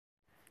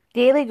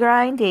Daily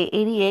grind, day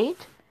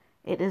 88.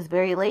 It is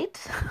very late.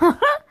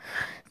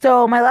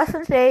 So my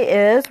lesson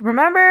today is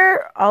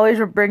remember, always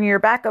bring your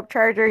backup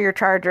charger, your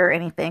charger,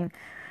 anything.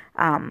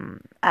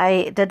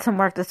 I did some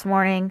work this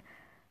morning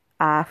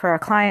for a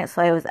client,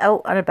 so I was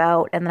out and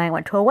about, and then I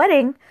went to a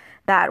wedding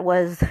that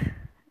was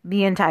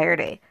the entire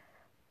day.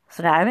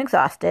 So now I'm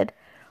exhausted,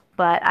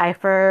 but I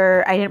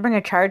didn't bring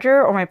a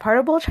charger or my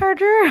portable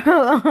charger.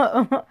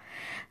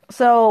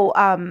 So,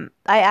 I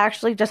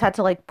actually just had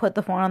to like put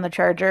the phone on the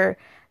charger,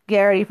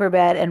 get ready for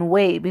bed, and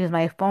wait because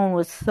my phone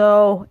was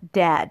so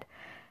dead.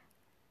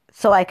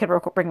 So I could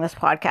bring this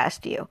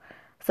podcast to you.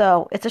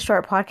 So it's a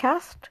short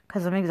podcast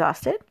because I'm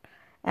exhausted.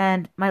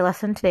 And my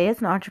lesson today as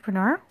an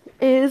entrepreneur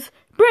is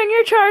bring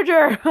your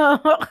charger.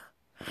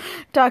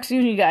 Talk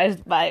soon, you guys.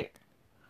 Bye.